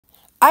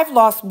I've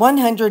lost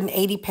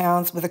 180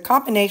 pounds with a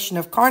combination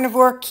of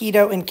carnivore,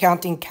 keto, and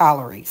counting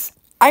calories.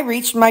 I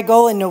reached my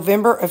goal in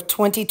November of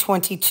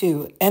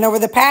 2022, and over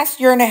the past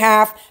year and a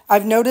half,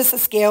 I've noticed the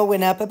scale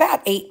went up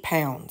about 8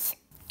 pounds.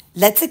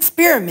 Let's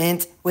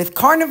experiment with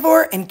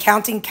carnivore and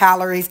counting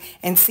calories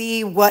and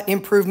see what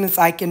improvements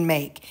I can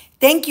make.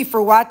 Thank you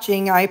for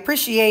watching. I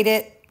appreciate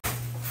it.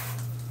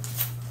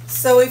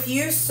 So if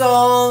you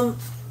saw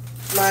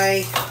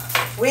my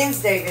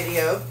Wednesday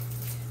video,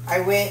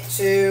 I went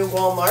to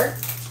Walmart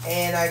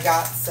and I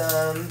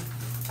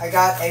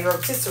got a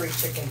rotisserie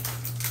chicken.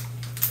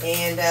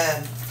 And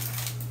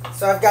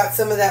so I've got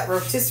some of that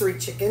rotisserie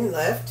chicken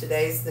left.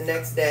 Today's the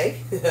next day.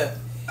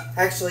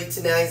 Actually,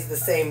 tonight's the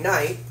same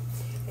night.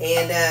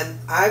 And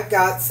I've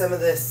got some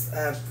of this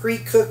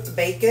pre-cooked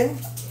bacon.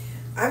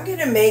 I'm going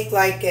to make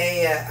like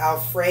a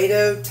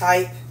Alfredo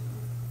type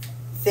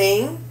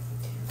thing.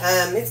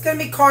 It's going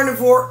to be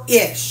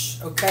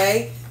carnivore-ish,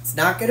 okay? It's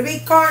not going to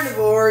be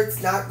carnivore.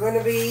 It's not going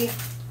to be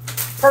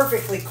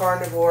perfectly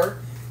carnivore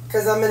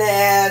because I'm going to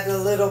add a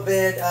little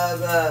bit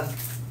of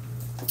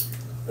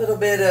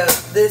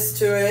this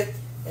to it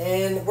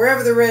and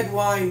wherever the red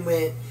wine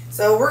went.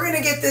 So we're going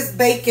to get this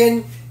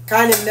bacon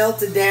kind of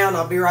melted down.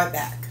 I'll be right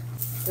back.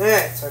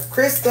 Alright, so I've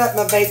crisped up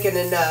my bacon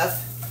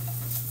enough.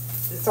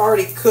 It's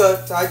already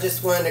cooked. I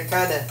just want to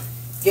kind of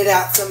get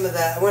out some of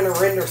that. I want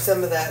to render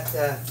some of that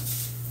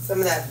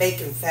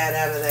bacon fat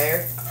out of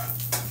there,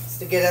 just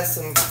to get us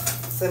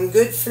some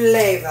good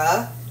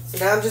flavor. So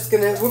now I'm just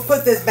we'll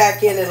put this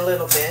back in a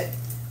little bit.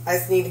 I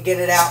just need to get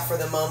it out for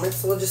the moment,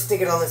 so we'll just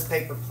stick it on this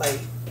paper plate.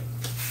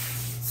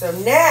 So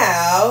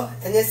now,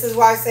 and this is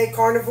why I say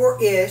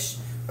carnivore-ish,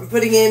 I'm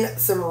putting in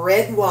some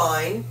red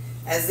wine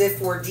as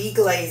if we're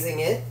deglazing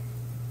it.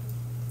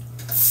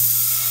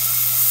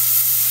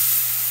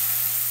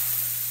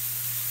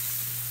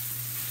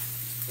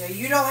 Now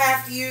you don't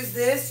have to use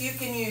this. You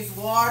can use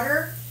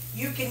water.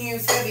 You can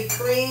use heavy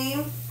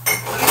cream.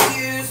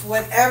 You use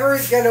whatever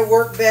is going to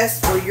work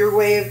best for your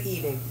way of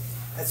eating.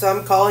 And so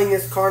I'm calling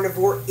this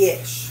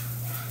carnivore-ish.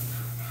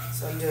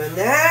 So I'm doing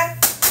that.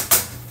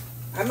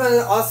 I'm going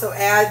to also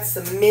add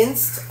some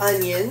minced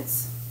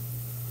onions.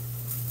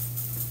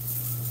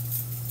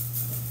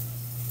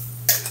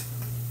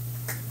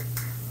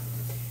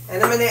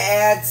 And I'm going to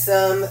add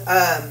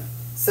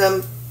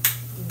some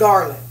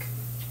garlic.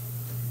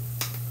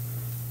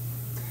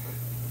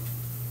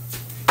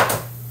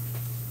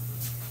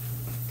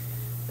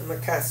 I'm going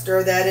to kind of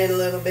stir that in a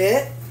little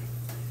bit.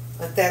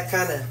 Let that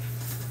kind of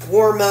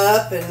warm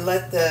up and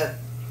let the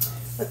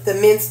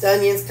minced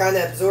onions kind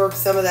of absorb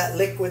some of that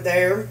liquid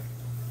there.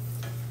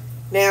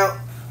 Now,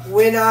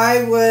 when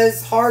I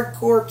was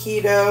hardcore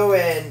keto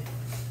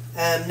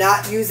and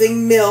not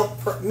using milk,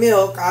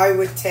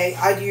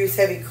 I'd use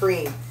heavy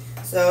cream.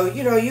 So,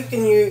 you know, you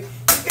can do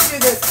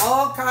this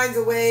all kinds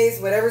of ways,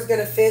 whatever's going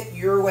to fit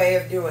your way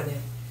of doing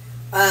it.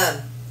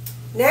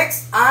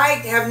 Next,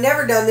 I have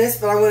never done this,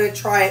 but I want to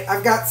try it.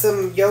 I've got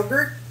some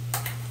yogurt.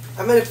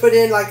 I'm going to put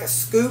in like a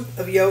scoop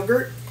of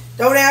yogurt.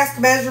 Don't ask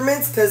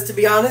measurements because, to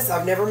be honest,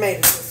 I've never made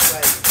it this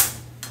way.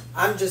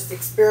 I'm just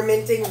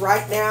experimenting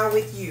right now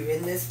with you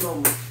in this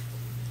moment.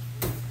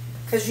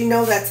 Because you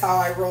know that's how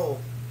I roll.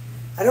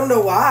 I don't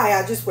know why.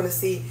 I just want to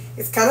see.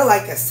 It's kind of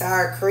like a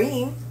sour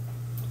cream.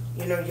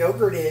 You know,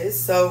 yogurt is.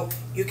 So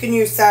you can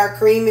use sour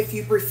cream if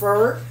you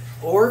prefer.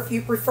 Or if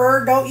you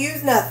prefer, don't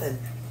use nothing.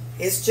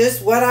 It's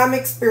just what I'm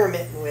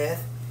experimenting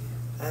with.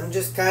 I'm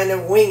just kind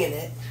of winging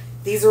it.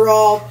 These are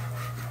all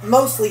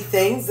mostly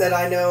things that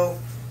I know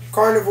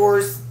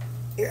carnivores,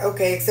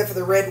 okay, except for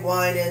the red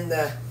wine and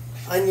the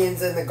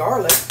onions and the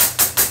garlic.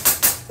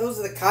 Those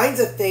are the kinds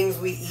of things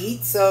we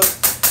eat. So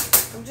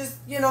I'm just,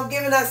 you know,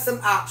 giving us some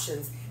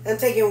options. I'm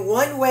taking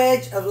 1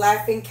 wedge of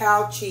Laughing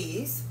Cow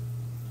cheese.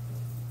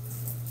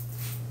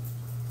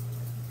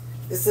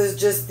 This is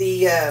just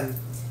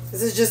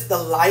the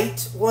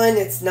light one.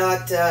 It's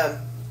not.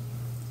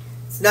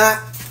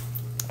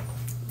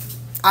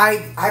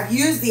 I've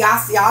used the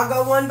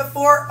Asiago one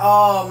before.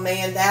 Oh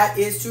man, that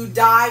is to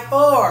die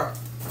for.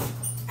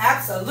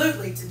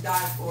 Absolutely to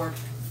die for.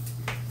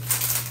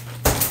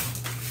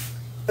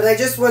 But I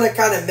just want to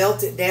kind of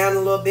melt it down a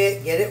little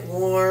bit, get it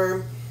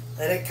warm,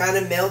 let it kind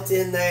of melt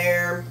in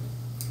there.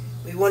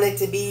 We want it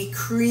to be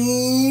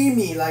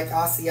creamy like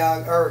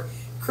Asiago, or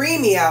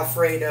creamy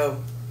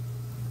Alfredo.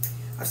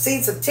 I've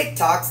seen some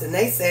TikToks and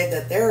they said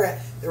that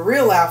the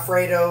real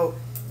Alfredo,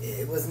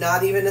 it was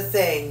not even a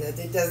thing, that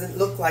it doesn't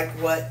look like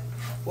what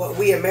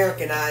we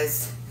Americans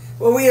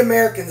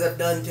have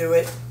done to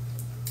it.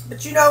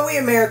 But you know, we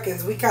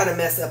Americans, we kind of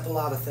mess up a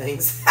lot of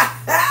things.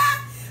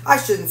 I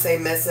shouldn't say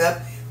mess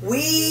up.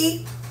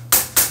 We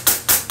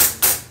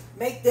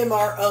make them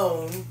our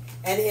own,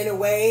 and in a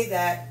way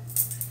that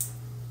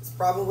is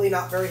probably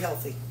not very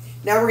healthy.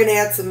 Now we're going to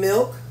add some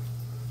milk.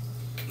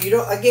 You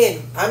know,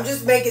 again, I'm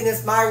just making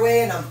this my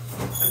way, and I'm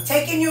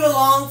taking you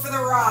along for the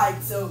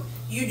ride, so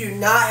you do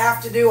not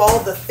have to do all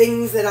the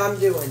things that I'm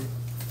doing.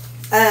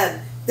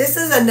 This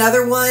is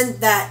another one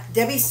that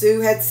Debbie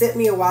Sue had sent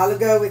me a while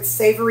ago. It's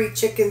savory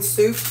chicken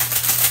soup.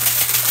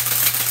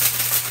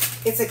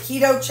 It's a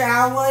keto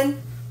chow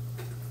one.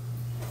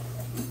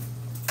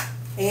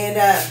 And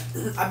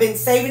I've been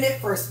saving it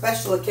for a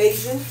special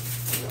occasion.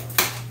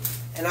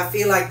 And I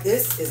feel like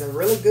this is a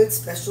really good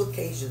special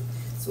occasion.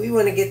 So we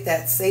want to get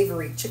that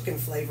savory chicken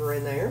flavor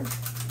in there.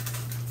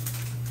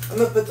 I'm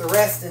going to put the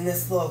rest in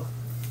this little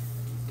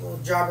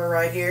jobber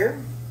right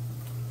here.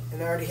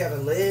 And I already have a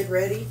lid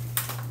ready.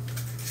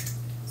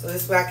 So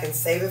this way I can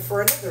save it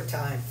for another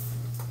time.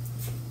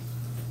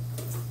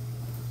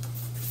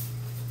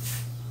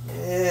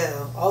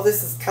 Yeah, all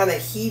this is kind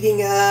of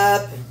heating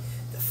up and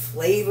the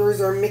flavors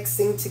are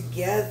mixing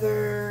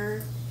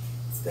together.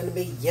 It's going to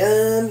be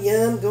yum,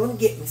 yum. Go and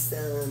get me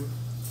some.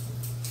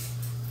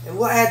 And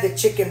we'll add the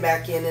chicken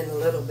back in a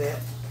little bit.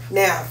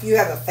 Now, if you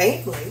have a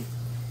family,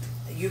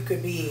 you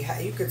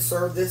could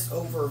serve this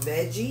over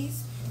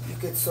veggies. You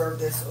could serve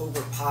this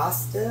over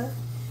pasta.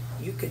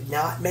 You could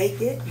not make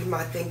it. You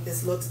might think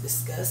this looks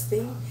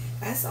disgusting.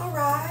 That's all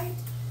right.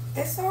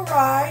 It's all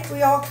right.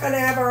 We all kind of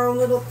have our own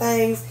little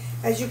things.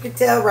 As you can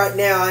tell right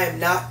now, I am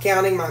not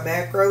counting my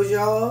macros,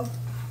 y'all.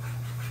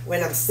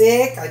 When I'm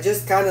sick, I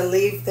just kind of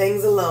leave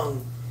things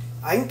alone.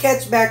 I can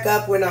catch back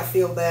up when I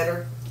feel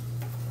better.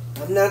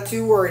 I'm not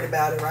too worried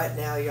about it right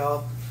now,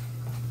 y'all.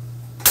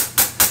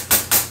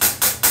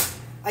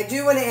 I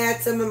do want to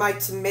add some of my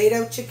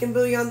tomato chicken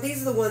bouillon.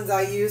 These are the ones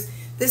I use.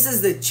 This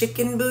is the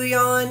chicken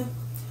bouillon,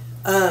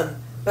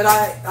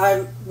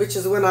 which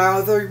is one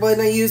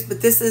I use.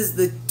 But this is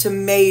the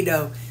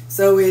tomato.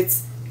 So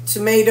it's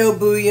tomato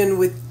bouillon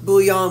with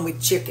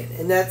chicken,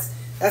 and that's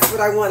what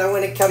I want. I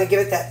want to kind of give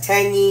it that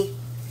tangy.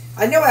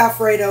 I know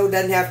Alfredo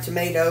doesn't have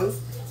tomatoes,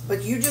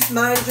 but you just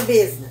mind your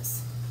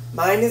business.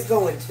 Mine is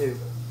going to.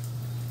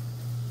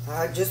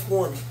 I just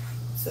want it.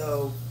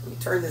 So let me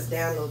turn this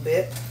down a little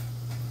bit.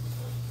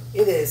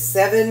 It is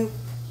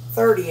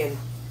 7:30 and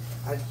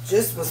I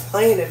just was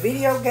playing a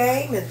video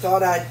game and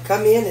thought I'd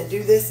come in and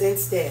do this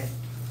instead.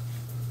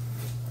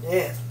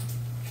 Yeah.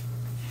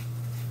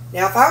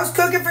 Now if I was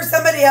cooking for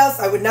somebody else,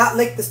 I would not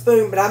lick the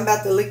spoon, but I'm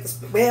about to lick the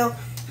spoon. Well,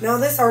 no,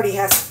 this already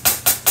has...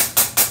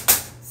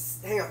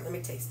 Hang on, let me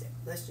taste it.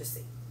 Let's just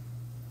see.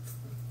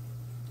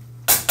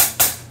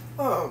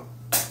 Oh,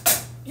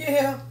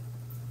 yeah.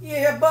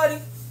 Yeah, buddy.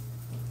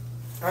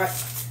 Alright,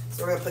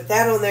 so we're going to put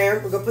that on there.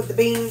 We're going to put the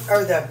beans,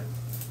 or the,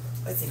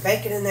 let's see,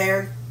 bacon in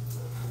there.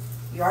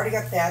 You already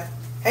got that.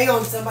 Hang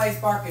on, somebody's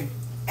barking.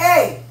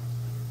 Hey!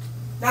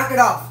 Knock it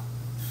off.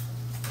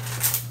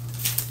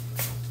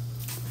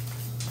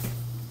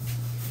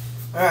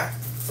 Alright,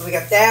 so we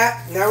got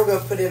that. Now we're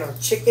going to put in our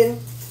chicken.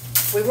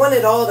 We want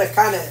it all to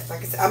kind of,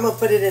 like I said, I'm going to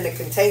put it in a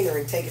container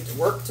and take it to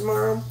work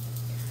tomorrow.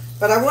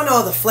 But I want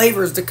all the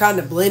flavors to kind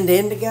of blend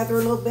in together a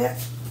little bit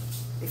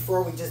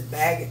before we just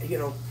bag it,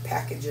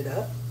 package it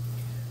up.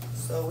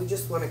 So we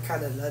just want to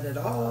kind of let it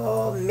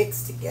all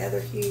mix together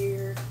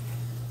here.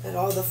 Let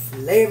all the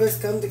flavors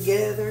come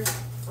together.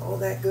 All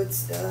that good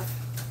stuff.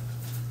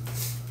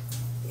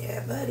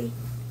 Yeah, buddy.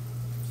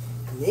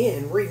 And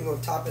then we're even going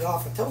to top it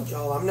off. I told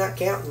y'all I'm not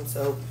counting,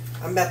 so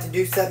I'm about to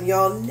do something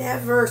y'all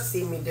never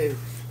see me do.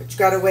 But you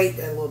got to wait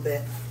a little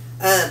bit.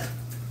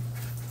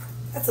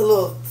 That's a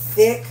little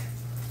thick.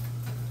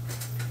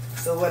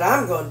 So what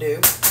I'm going to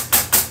do,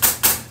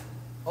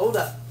 hold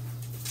up.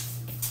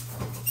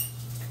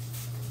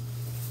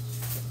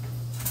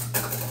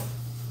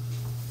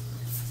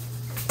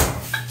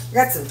 I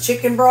got some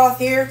chicken broth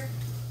here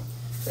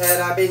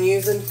that I've been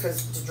using to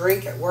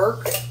drink at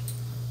work.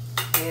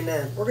 And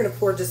we're going to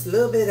pour just a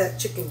little bit of that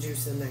chicken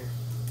juice in there.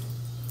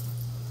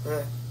 All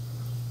right.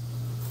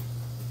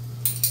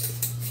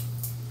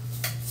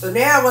 So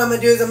now what I'm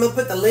going to do is I'm going to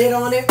put the lid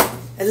on it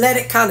and let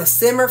it kind of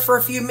simmer for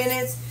a few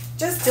minutes.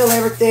 Just till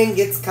everything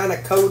gets kind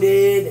of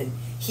coated and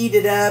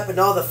heated up and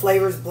all the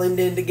flavors blend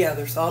in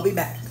together. So I'll be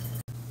back.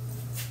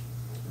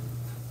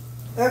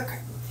 Okay.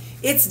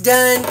 It's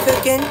done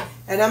cooking.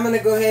 And I'm going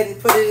to go ahead and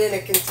put it in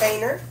a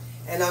container.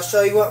 And I'll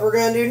show you what we're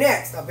going to do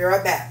next. I'll be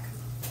right back.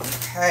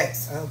 Okay,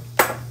 so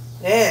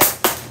now,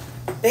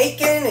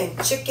 bacon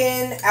and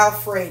chicken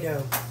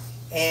Alfredo.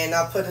 And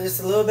I'll put just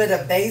a little bit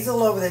of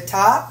basil over the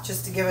top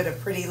just to give it a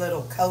pretty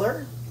little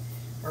color.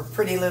 Or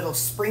pretty little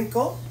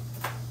sprinkle.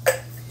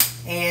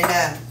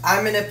 And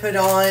I'm going to put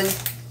on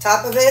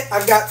top of it,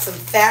 I've got some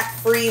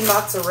fat-free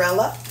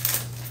mozzarella.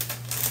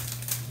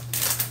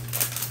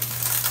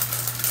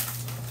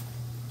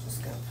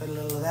 Just going to put a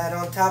little of that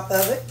on top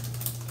of it.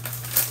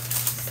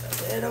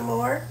 Just a little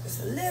more.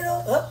 Just a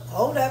little. Oh,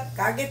 hold up.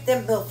 Gotta get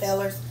them little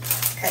fellers.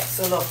 Okay,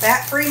 so a little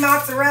fat-free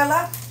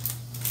mozzarella.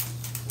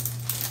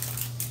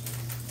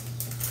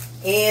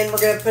 And we're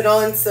going to put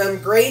on some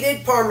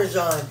grated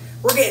Parmesan.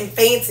 We're getting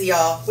fancy,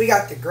 y'all. We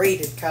got the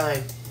grated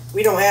kind.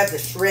 We don't have the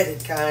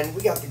shredded kind.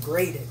 We got the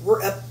grated. We're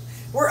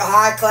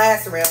high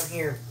class around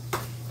here.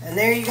 And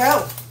there you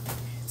go.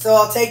 So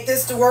I'll take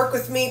this to work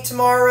with me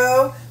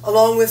tomorrow,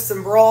 along with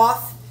some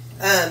broth,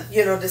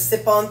 to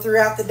sip on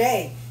throughout the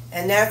day.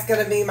 And that's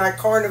going to be my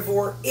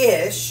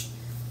carnivore-ish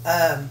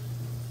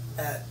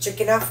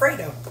chicken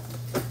Alfredo.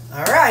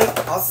 All right.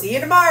 I'll see you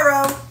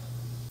tomorrow.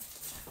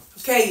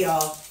 Okay,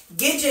 y'all.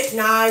 Gidget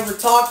and I were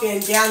talking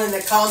down in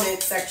the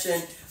comment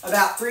section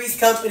about Three's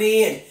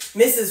Company and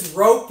Mrs.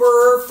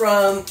 Roper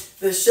from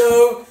the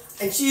show.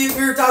 And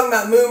we were talking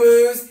about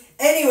moo-moos.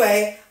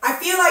 Anyway, I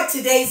feel like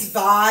today's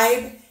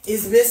vibe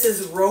is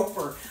Mrs.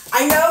 Roper.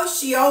 I know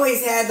she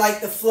always had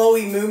like the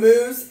flowy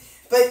moo-moos,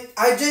 but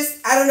I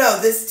don't know,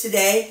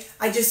 today,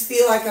 I just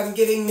feel like I'm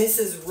giving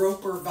Mrs.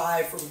 Roper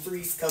vibe from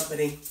Three's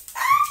Company.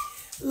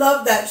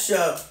 Love that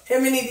show. How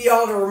many of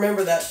y'all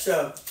remember that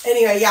show?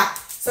 Anyway, yeah.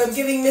 So I'm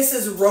giving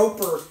Mrs.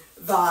 Roper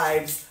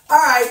vibes. All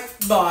right,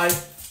 bye.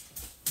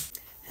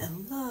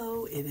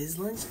 Hello, it is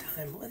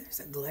lunchtime. Well, there's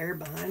a glare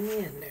behind me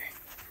in there.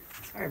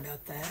 Sorry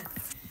about that.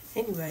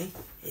 Anyway,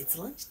 it's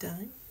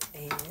lunchtime,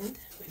 and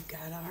we've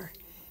got our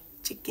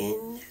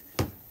chicken,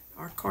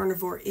 our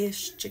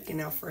carnivore-ish chicken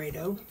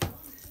Alfredo.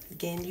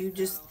 Again, you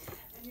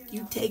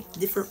take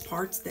different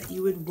parts that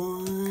you would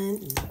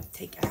want and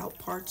take out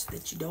parts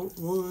that you don't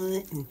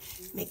want and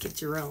make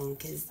it your own,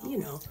 because, you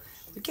know,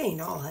 we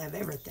can't all have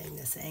everything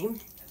the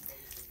same.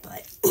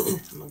 But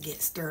I'm going to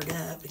get stirred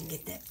up and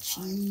get that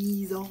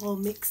cheese all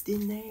mixed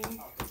in there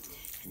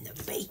and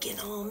the bacon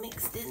all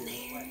mixed in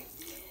there.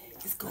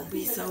 It's going to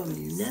be so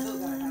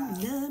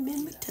numb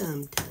in my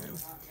tum-tum.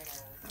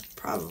 I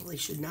probably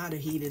should not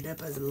have heated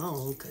up as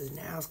long, because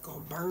now it's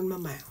going to burn my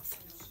mouth.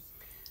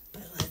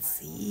 But let's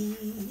see.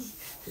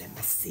 Let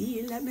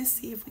me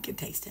see if we can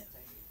taste it.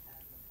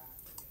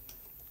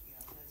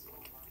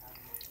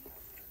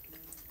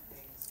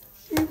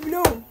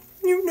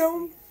 You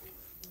know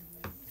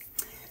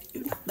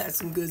that's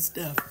some good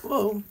stuff.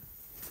 Whoa.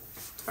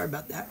 Sorry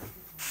about that.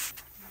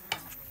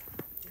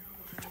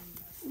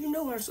 You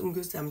know there's some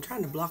good stuff. I'm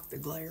trying to block the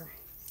glare.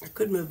 I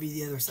could move to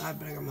the other side,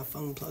 but I got my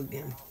phone plugged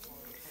in.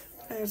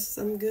 There's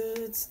some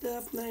good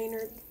stuff,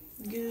 Maynard.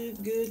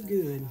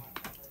 Good.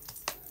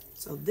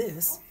 So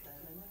this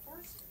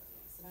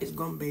is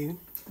going to be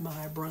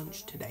my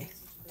brunch today.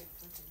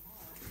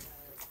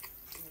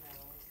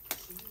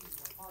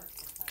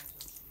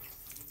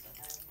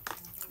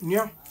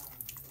 Yeah.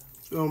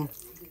 So,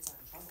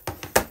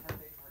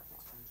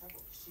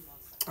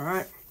 all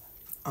right.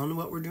 I don't know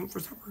what we're doing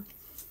for supper.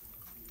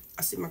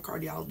 I see my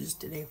cardiologist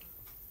today.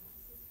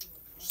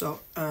 So,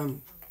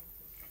 and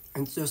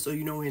just so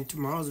you know, in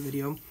tomorrow's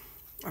video,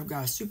 I've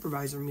got a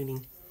supervisor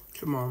meeting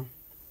tomorrow.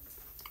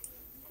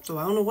 So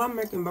I don't know what I'm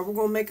making, but we're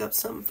going to make up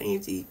something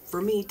fancy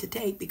for me to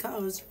take,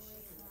 because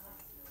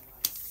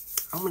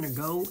I'm going to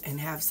go and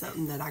have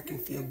something that I can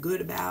feel good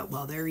about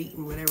while they're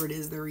eating whatever it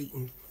is they're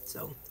eating.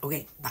 So,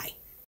 okay, bye.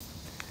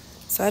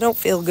 So I don't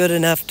feel good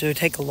enough to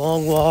take a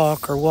long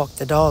walk or walk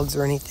the dogs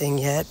or anything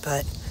yet,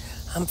 but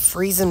I'm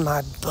freezing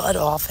my butt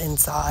off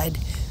inside.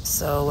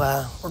 So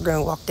we're going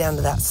to walk down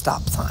to that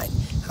stop sign.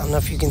 I don't know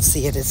if you can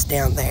see it, it's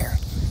down there.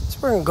 So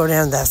we're going to go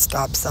down to that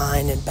stop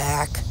sign and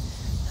back.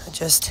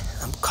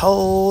 I'm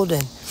cold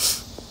and,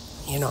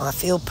 you know, I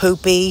feel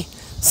poopy.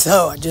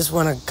 So I just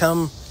want to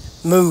come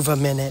move a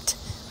minute.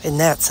 Isn't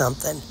that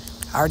something?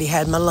 I already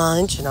had my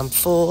lunch and I'm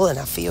full and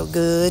I feel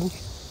good.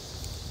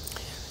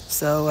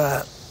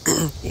 So,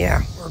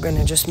 yeah, we're going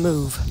to just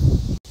move.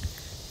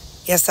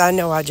 Yes, I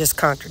know I just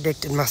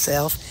contradicted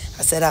myself.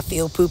 I said I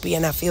feel poopy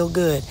and I feel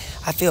good.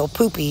 I feel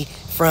poopy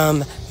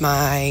from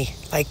my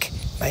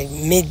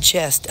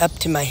mid-chest up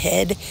to my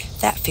head.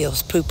 That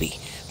feels poopy.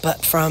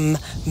 But from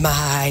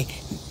my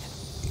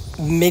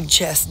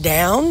mid-chest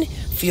down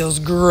feels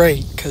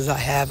great, because I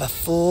have a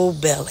full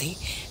belly.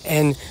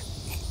 And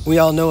we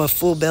all know a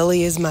full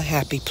belly is my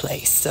happy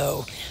place.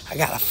 So I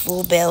got a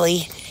full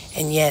belly,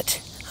 and yet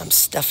I'm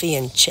stuffy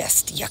and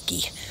chest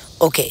yucky.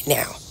 Okay,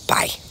 now,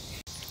 bye.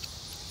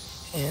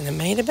 And I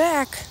made it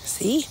back.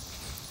 See?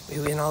 We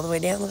went all the way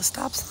down to the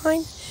stop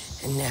sign,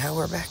 and now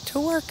we're back to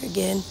work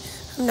again.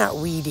 I'm not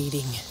weed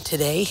eating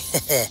today.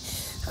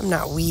 I'm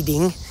not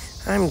weeding.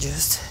 I'm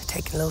just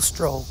taking a little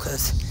stroll,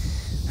 because,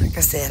 like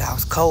I said, I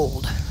was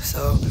cold.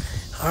 So,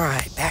 all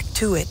right, back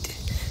to it.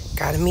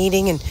 Got a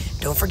meeting, and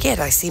don't forget,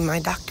 I see my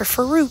Dr.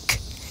 Farouk.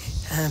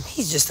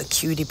 He's just a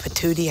cutie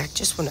patootie. I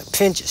just want to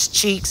pinch his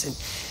cheeks and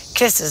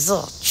kiss his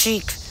little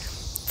cheek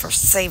for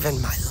saving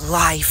my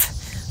life.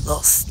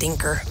 Little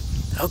stinker.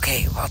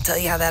 Okay, well, I'll tell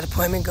you how that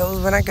appointment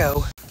goes when I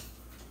go.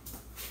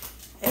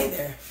 Hey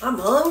there. I'm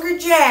Hungry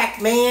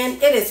Jack,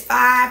 man. It is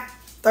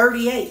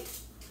 5:38.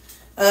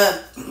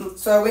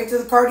 So I went to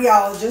the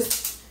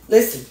cardiologist.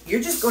 Listen,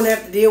 you're just going to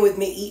have to deal with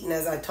me eating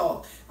as I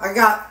talk. I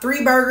got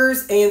 3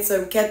 burgers and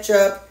some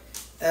ketchup,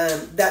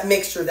 that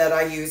mixture that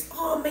I use.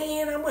 Oh,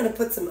 man, I'm going to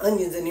put some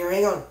onions in here.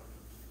 Hang on.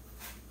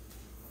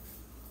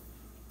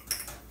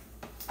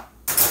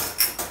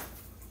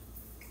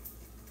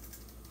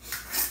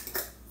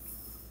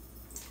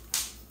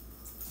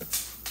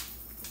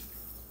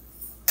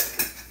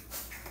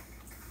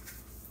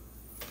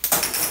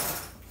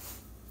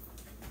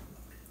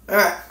 All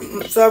right,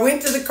 so I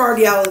went to the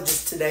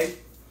cardiologist today,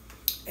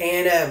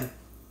 and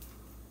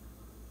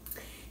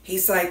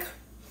he's like,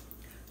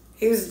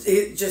 he's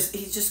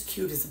just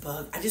cute as a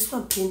bug. I just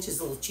want to pinch his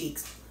little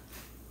cheeks.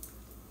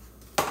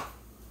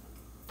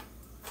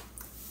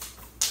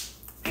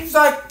 He's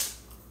like,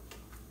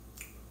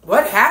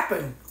 what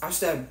happened? I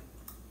said,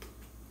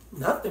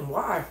 nothing,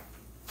 why?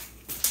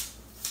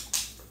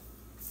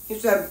 He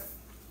said,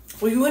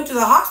 well, you went to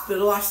the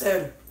hospital. I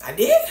said, I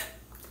did?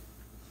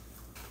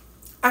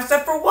 I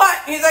said, for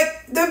what? He's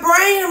like, the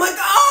brain. I'm like,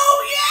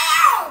 oh,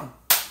 yeah.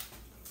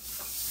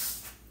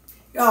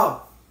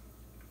 Yo,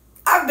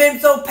 I've been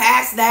so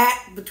past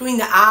that between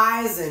the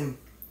eyes and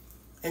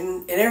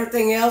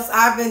everything else.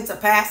 I've been so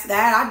past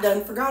that. I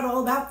done forgot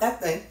all about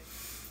that thing.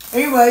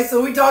 Anyway,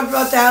 so we talked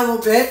about that a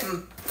little bit.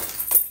 And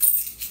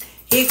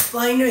he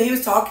explained to me, he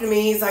was talking to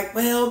me. He's like,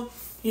 well,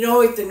 you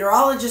know, if the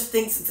neurologist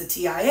thinks it's a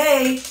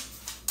TIA,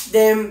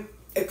 then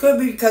it could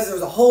be because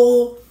there's a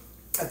hole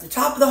at the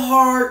top of the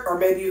heart, or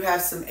maybe you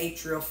have some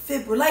atrial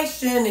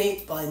fibrillation, and he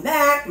explained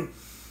that. And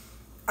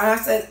I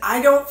said,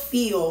 I don't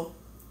feel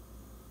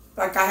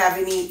like I have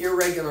any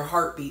irregular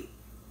heartbeat.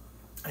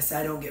 I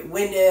said, I don't get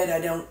winded. I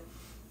don't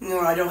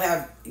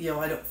have,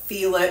 I don't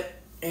feel it.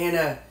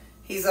 And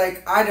he's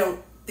like, I don't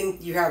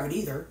think you have it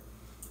either.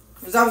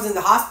 Because I was in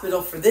the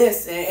hospital for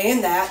this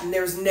and that, and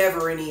there's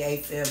never any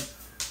AFib.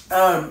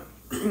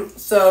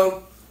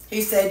 So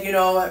he said,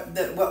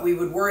 that what we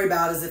would worry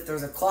about is if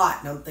there's a clot.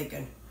 And I'm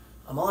thinking,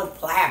 I'm on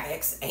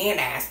Plavix and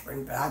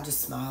aspirin, but I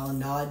just smile and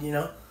nod,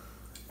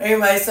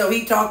 Anyway, so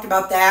he talked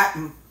about that,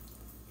 and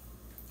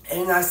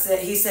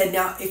he said,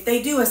 now, if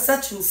they do a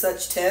such and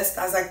such test,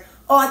 I was like,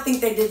 oh, I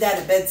think they did that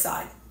at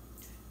bedside.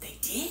 They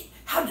did?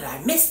 How did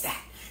I miss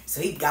that? So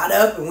he got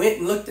up and went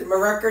and looked at my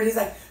record. He's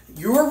like,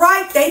 you were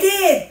right, they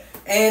did.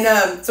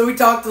 And so we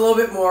talked a little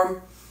bit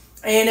more.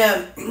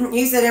 And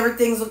he said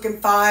everything's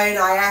looking fine.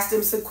 I asked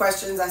him some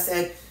questions. I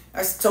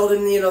told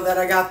him, that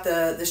I got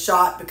the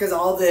shot because of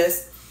all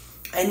this.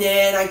 And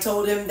then I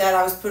told him that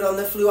I was put on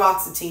the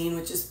fluoxetine,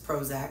 which is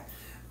Prozac.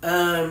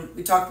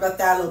 We talked about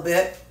that a little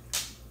bit.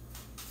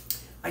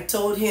 I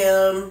told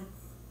him,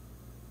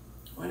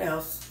 what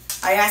else?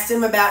 I asked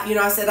him about,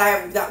 I said I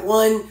have that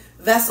one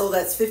vessel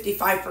that's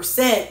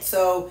 55%.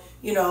 So,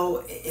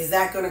 is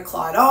that going to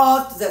clot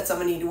off? Is that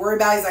something I need to worry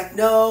about? He's like,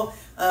 no,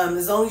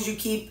 as long as you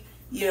keep,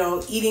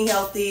 eating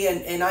healthy.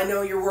 And I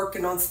know you're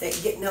working on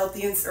getting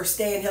healthy or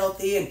staying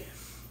healthy. And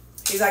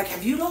he's like,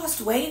 have you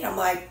lost weight? I'm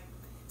like,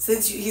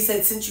 he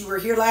said, since you were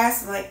here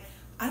last. I'm like,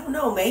 I don't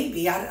know,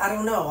 maybe. I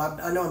don't know.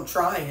 I know I'm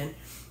trying.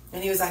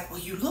 And he was like, well,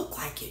 you look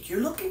like it.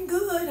 You're looking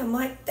good. I'm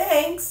like,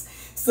 thanks.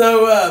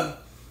 So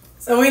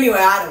anyway,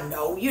 I don't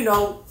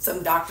know.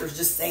 Some doctors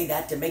just say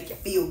that to make you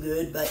feel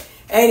good. But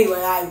anyway,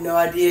 I have no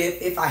idea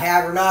if I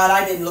have or not.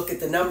 I didn't look at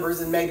the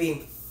numbers, and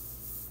maybe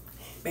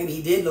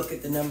he did look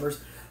at the numbers.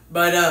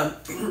 But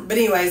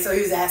anyway, so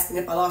he was asking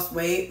if I lost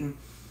weight, and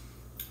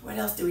what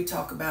else did we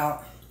talk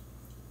about?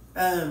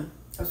 I'm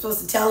supposed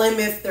to tell him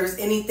if there's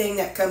anything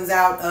that comes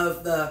out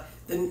of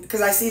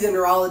because I see the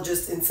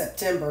neurologist in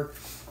September.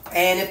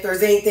 And if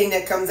there's anything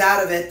that comes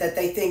out of it that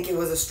they think it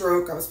was a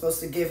stroke, I was supposed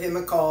to give him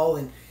a call.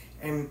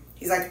 And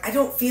he's like, I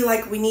don't feel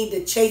like we need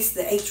to chase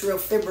the atrial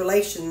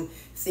fibrillation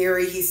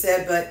theory, he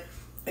said, but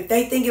if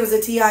they think it was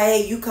a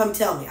TIA, you come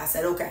tell me. I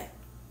said, okay.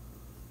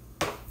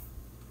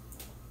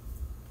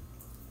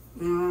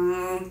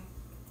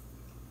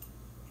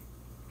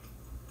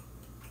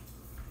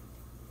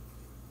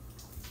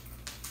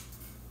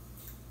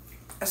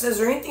 I said, is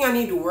there anything I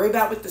need to worry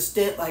about with the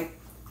stent? Like,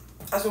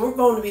 I said, we're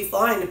going to be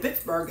flying to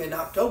Pittsburgh in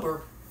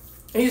October.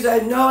 And he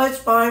said, no, it's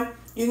fine.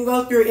 You can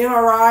go through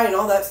MRI and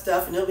all that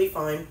stuff, and it'll be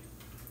fine.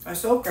 I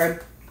said, okay.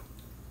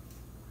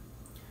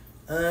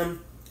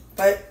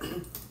 But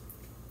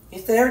he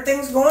said,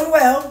 everything's going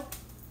well.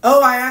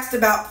 Oh, I asked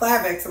about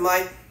Plavix. I'm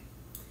like,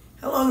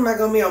 how long am I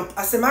going to be on?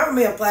 I said, am I going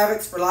to be on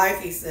Plavix for life?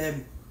 He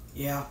said,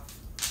 yeah.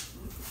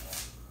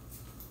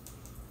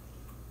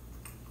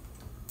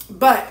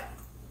 But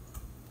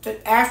took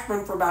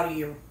aspirin for about a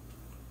year.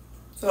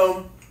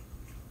 So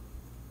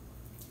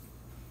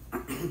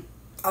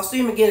I'll see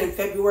him again in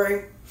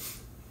February,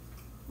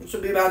 which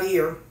will be about a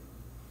year.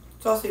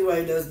 So I'll see what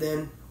he does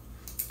then.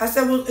 I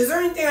said, well, is there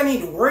anything I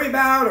need to worry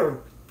about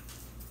or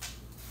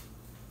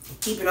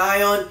keep an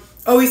eye on?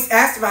 Oh, he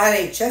asked if I had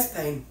any chest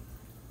pain.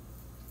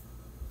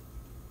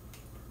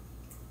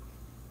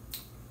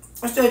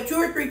 I said 2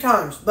 or 3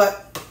 times,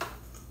 but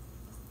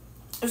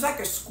it's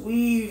like a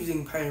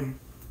squeezing pain.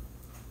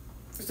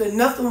 I said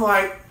nothing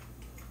like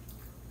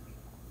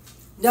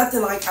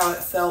how it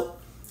felt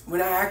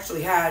when I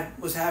actually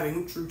was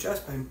having true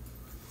chest pain.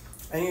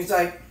 And he's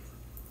like,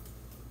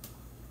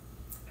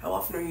 how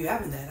often are you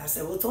having that? I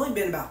said, well, it's only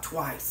been about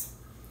twice.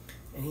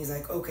 And he's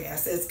like, okay. I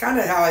said, it's kind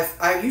of how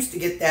I used to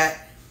get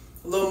that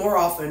a little more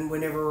often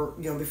whenever,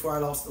 before I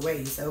lost the weight.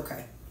 He said,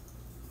 okay.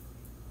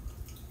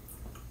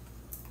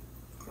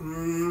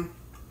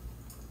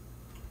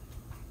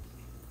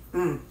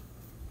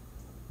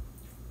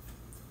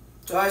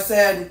 So I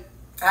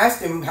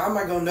asked him, how am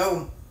I going to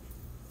know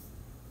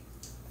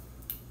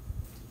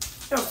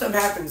if something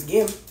happens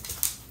again?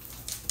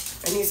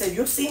 And he said,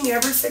 you'll see me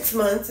every 6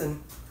 months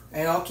and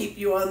I'll keep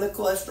you on the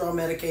cholesterol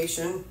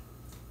medication.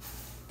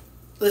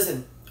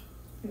 Listen,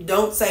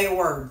 don't say a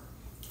word.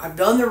 I've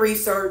done the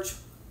research.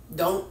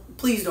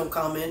 Please don't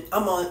comment.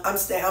 I'm on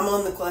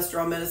the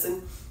cholesterol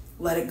medicine.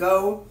 Let it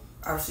go.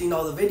 I've seen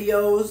all the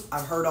videos.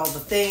 I've heard all the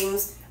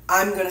things.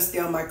 I'm going to stay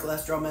on my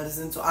cholesterol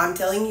medicine. So I'm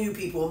telling you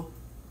people,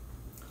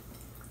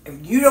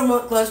 if you don't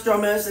want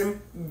cholesterol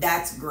medicine,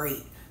 that's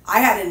great. I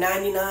had a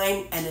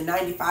 99 and a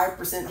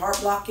 95% heart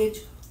blockage.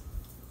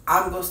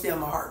 I'm going to stay on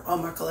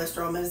my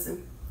cholesterol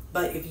medicine.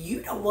 But if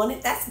you don't want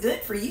it, that's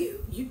good for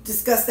you. You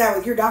discuss that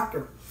with your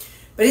doctor.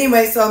 But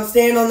anyway, so I'm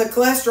staying on the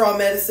cholesterol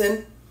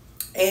medicine.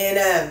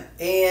 And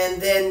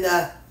then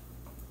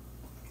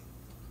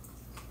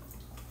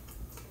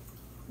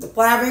the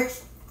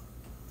Plavix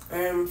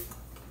and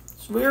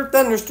severe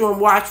thunderstorm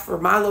watch for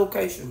my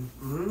location.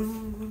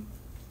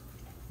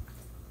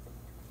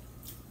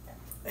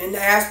 And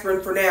the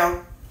aspirin for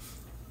now.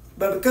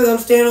 But because I'm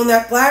staying on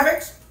that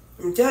Plavix,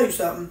 let me tell you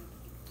something.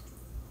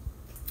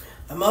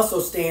 I'm also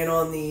staying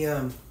on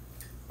the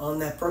on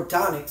that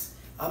Protonics.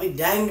 I'll be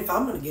danged if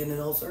I'm going to get an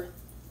ulcer.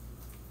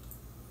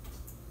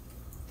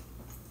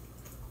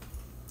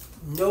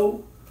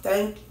 No,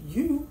 thank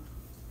you.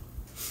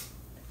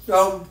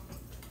 So,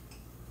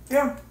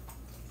 yeah.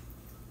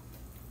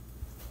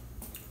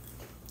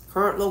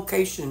 Current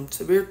location,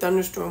 severe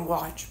thunderstorm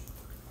watch.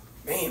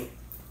 Man,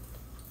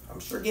 I'm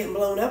sure getting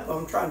blown up while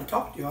I'm trying to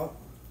talk to y'all.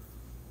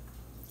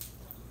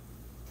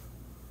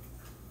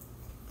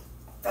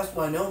 That's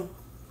what I know.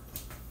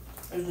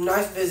 It was a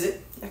nice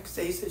visit. Like I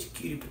say, he's such a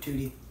cutie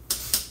patootie.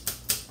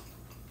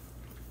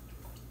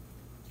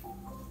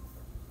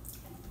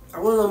 I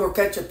want a little more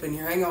ketchup in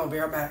here. Hang on, I'll be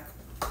right back.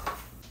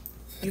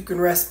 You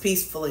can rest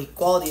peacefully.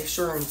 Quality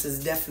assurance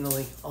is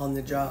definitely on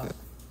the job.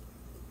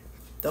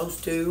 Those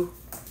two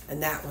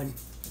and that one.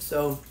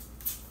 So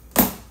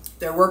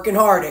they're working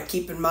hard at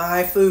keeping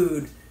my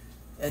food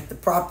at the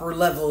proper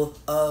level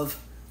of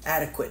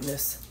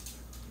adequateness.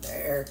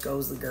 There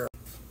goes the girl.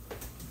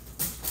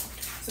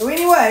 So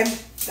anyway,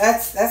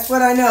 that's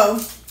what I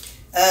know.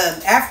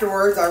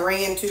 Afterwards, I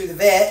ran to the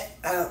vet.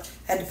 I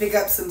had to pick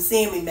up some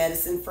Sammy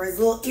medicine for his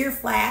little ear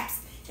flaps.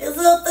 His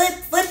little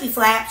flippy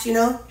flaps, you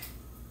know.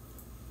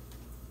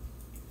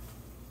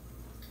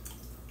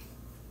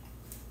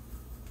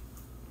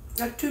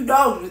 Got 2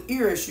 dogs with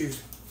ear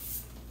issues.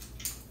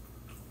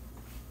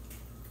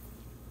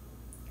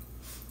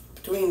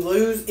 Between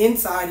Lou's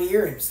inside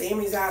ear and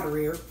Sammy's outer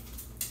ear.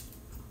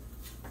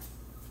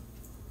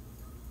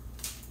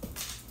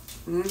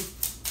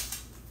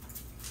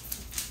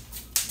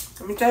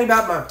 Let me tell you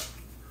about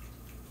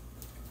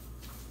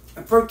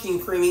my protein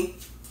creamy,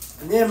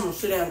 and then I'm gonna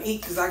sit down and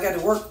eat because I got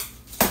to work.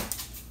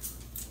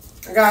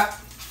 I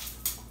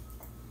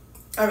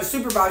have a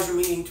supervisor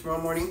meeting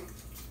tomorrow morning,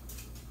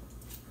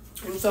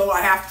 and so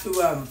I have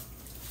to.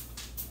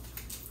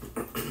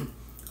 I'm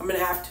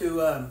gonna have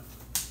to.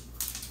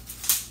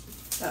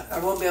 I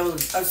won't be able to.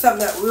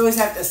 Something that we always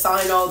have to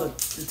assign all the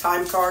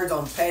time cards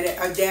on payday,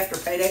 day after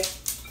payday,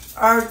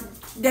 or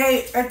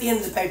day at the end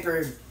of the pay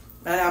period.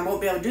 And I won't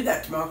be able to do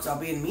that tomorrow because I'll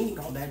be in a meeting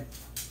all day.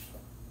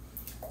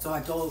 So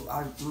I'm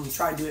going to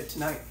try to do it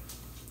tonight.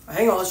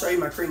 Hang on, I'll show you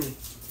my creamy.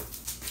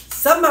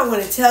 Something I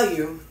want to tell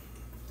you,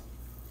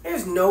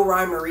 there's no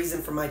rhyme or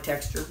reason for my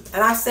texture.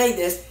 And I say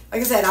this,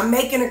 like I said, I'm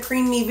making a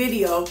creamy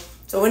video.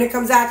 So when it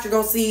comes out, you're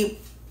going to see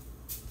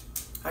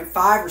like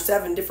 5 or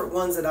 7 different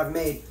ones that I've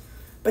made.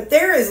 But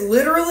there is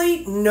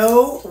literally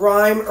no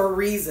rhyme or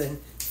reason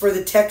for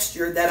the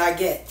texture that I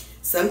get.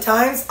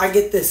 Sometimes I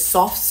get this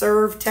soft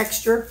serve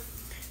texture.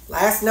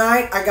 Last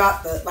night I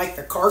got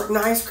the carton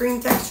ice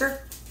cream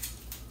texture.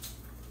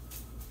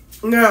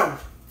 No.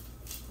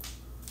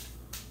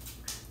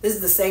 This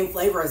is the same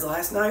flavor as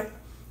last night.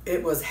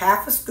 It was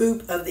half a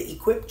scoop of the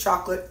Equip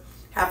chocolate,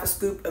 half a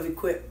scoop of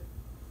Equip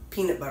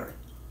peanut butter.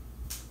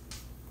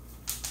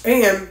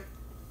 And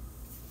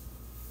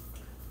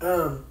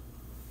a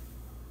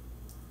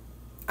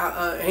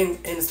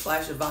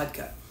splash of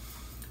vodka.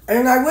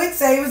 And I would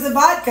say it was the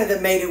vodka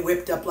that made it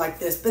whipped up like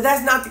this, but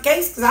that's not the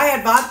case because I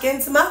had vodka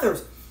and some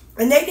others,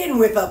 and they didn't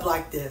whip up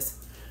like this.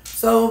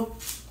 So,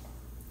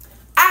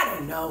 I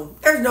don't know.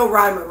 There's no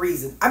rhyme or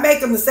reason. I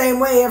make them the same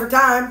way every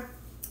time,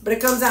 but it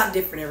comes out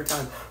different every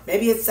time.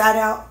 Maybe it sat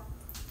out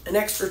an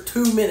extra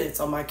 2 minutes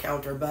on my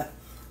counter, but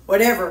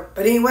whatever.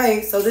 But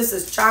anyway, so this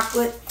is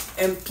chocolate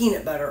and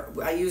peanut butter.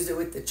 I used it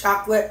with the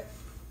chocolate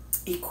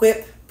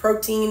Equip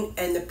protein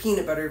and the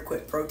peanut butter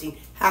Equip protein.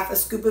 Half a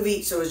scoop of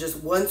each, so it's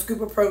just 1 scoop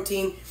of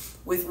protein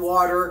with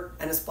water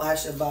and a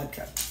splash of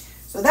vodka.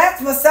 So that's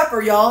my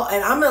supper, y'all,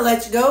 and I'm gonna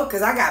let you go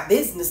because I got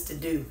business to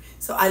do.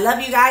 So I love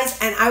you guys,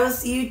 and I will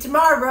see you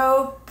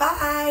tomorrow.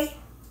 Bye.